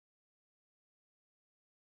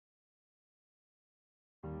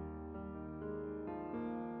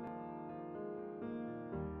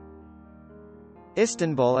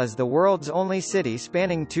Istanbul is the world's only city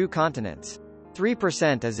spanning 2 continents.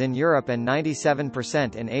 3% is in Europe and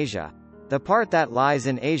 97% in Asia. The part that lies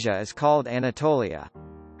in Asia is called Anatolia.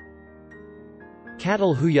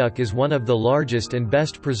 Çatalhöyük is one of the largest and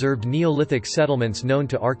best preserved Neolithic settlements known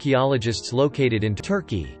to archaeologists located in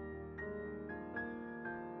Turkey.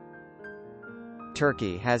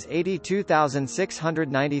 Turkey has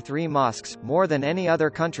 82,693 mosques, more than any other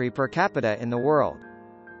country per capita in the world.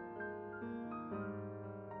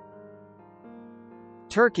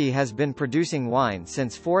 Turkey has been producing wine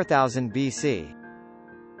since 4000 BC.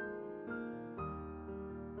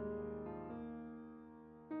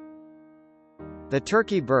 The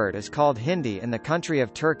turkey bird is called Hindi in the country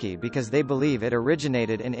of Turkey because they believe it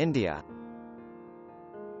originated in India.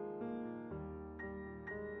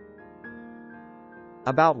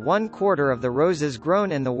 About 1/4 of the roses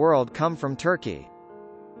grown in the world come from Turkey.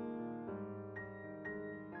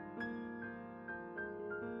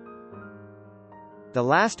 The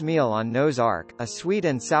last meal on Noah's Ark, a sweet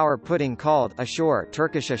and sour pudding called ashur,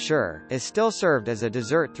 Turkish ashur, is still served as a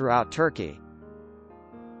dessert throughout Turkey.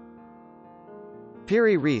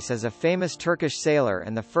 Piri Reis is a famous Turkish sailor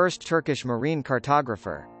and the first Turkish marine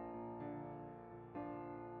cartographer.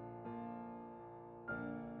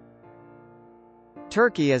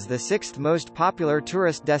 Turkey is the 6th most popular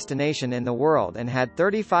tourist destination in the world and had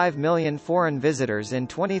 35 million foreign visitors in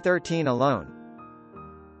 2013 alone.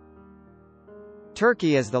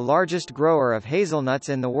 Turkey is the largest grower of hazelnuts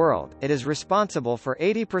in the world. It is responsible for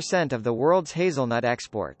 80% of the world's hazelnut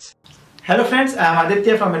exports. Hello friends, I am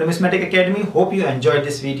Aditya from Numismatics Academy. Hope you enjoyed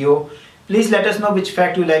this video. Please let us know which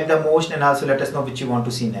fact you like the most and also let us know which you want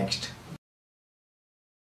to see next.